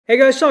Hey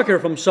guys, Sak here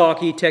from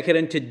SAKITECH, and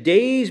in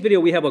today's video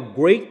we have a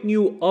great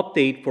new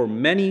update for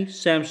many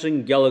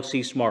Samsung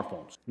Galaxy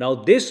smartphones. Now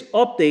this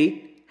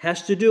update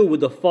has to do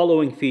with the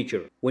following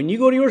feature. When you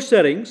go to your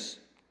settings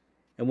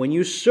and when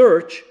you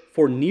search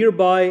for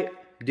nearby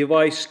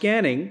device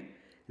scanning,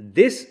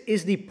 this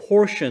is the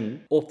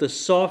portion of the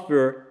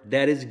software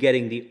that is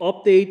getting the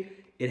update.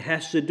 It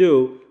has to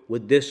do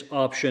with this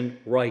option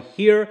right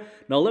here.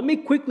 Now let me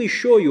quickly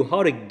show you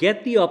how to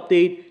get the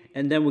update,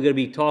 and then we're going to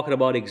be talking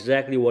about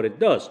exactly what it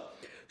does.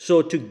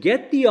 So to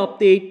get the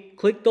update,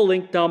 click the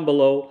link down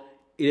below.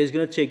 It is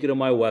going to take you to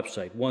my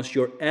website. Once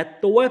you're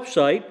at the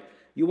website,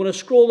 you want to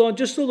scroll down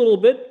just a little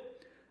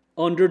bit.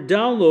 Under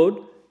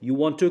download, you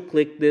want to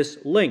click this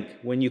link.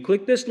 When you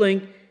click this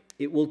link,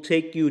 it will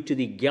take you to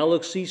the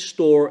Galaxy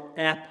Store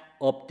app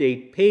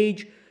update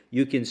page.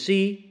 You can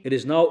see it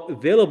is now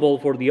available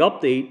for the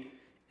update.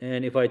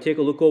 And if I take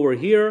a look over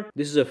here,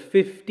 this is a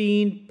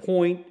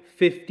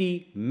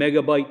 15.50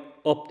 megabyte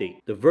update.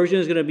 The version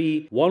is going to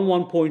be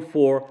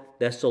 1.1.4.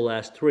 That's the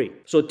last three.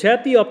 So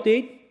tap the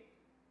update.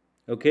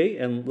 Okay,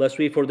 and let's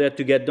wait for that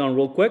to get done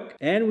real quick.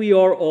 And we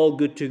are all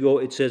good to go.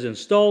 It says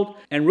installed.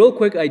 And real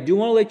quick, I do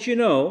want to let you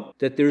know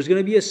that there's going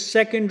to be a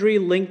secondary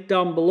link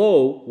down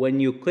below. When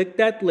you click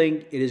that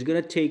link, it is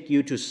going to take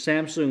you to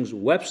Samsung's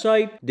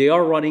website. They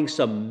are running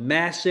some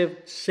massive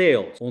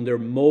sales on their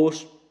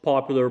most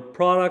popular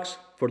products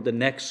for the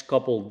next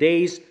couple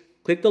days.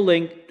 Click the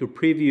link to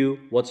preview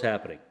what's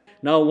happening.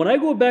 Now, when I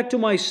go back to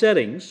my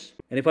settings,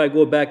 and if I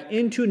go back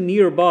into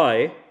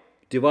nearby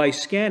device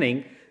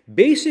scanning,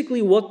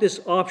 basically what this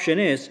option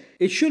is,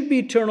 it should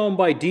be turned on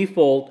by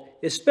default,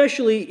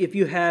 especially if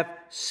you have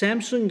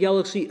Samsung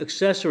Galaxy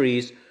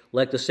accessories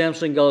like the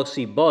Samsung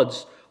Galaxy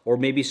Buds, or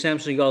maybe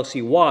Samsung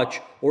Galaxy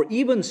Watch, or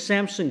even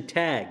Samsung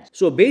tags.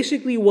 So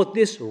basically what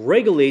this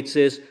regulates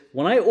is,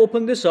 when I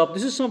open this up,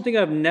 this is something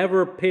I've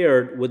never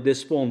paired with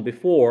this phone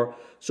before.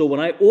 So when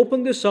I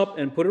open this up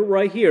and put it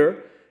right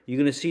here, you're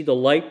going to see the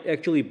light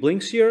actually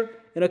blinks here.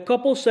 In a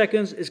couple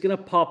seconds, it's going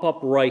to pop up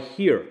right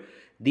here.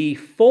 The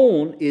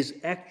phone is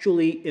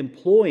actually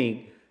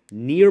employing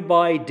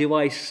nearby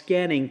device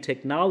scanning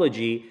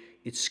technology.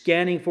 It's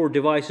scanning for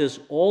devices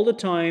all the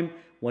time.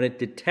 When it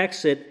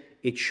detects it,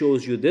 it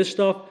shows you this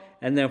stuff.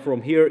 And then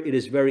from here, it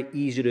is very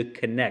easy to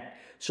connect.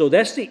 So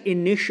that's the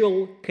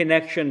initial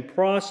connection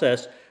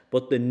process.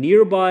 But the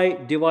nearby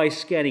device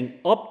scanning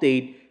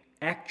update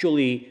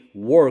actually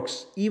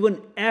works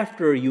even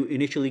after you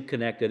initially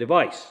connect the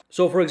device.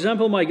 So for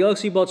example, my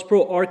Galaxy Buds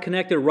Pro are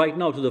connected right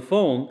now to the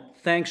phone.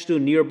 Thanks to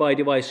nearby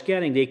device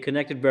scanning, they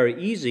connected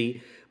very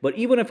easy. But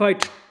even if I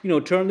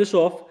turn this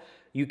off,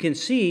 you can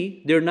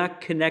see they're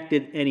not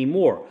connected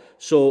anymore.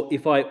 So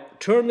if I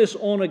turn this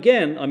on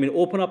again,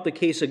 open up the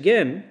case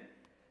again,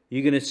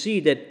 you're going to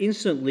see that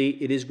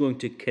instantly it is going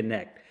to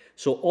connect.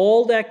 So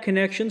all that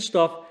connection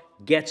stuff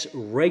gets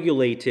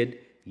regulated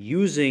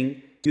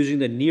using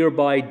the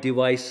nearby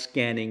device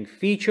scanning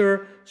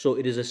feature. So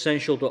it is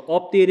essential to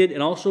update it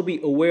and also be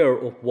aware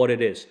of what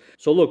it is.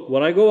 So look,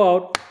 when I go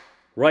out,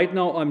 right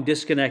now I'm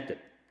disconnected.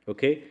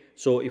 Okay,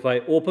 so if I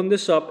open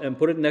this up and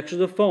put it next to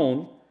the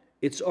phone,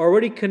 it's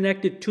already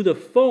connected to the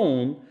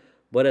phone,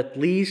 but at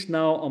least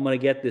now I'm going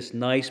to get this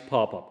nice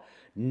pop-up.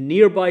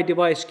 Nearby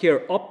device care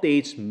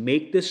updates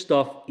make this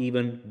stuff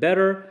even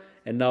better.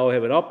 And now I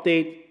have an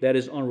update that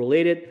is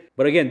unrelated.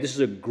 But again, this is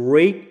a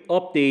great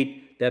update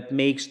that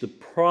makes the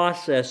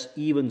process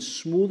even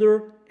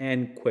smoother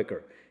and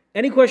quicker.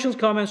 Any questions,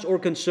 comments, or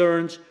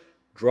concerns,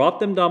 drop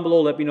them down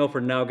below. Let me know.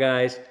 For now,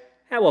 guys,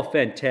 have a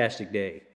fantastic day.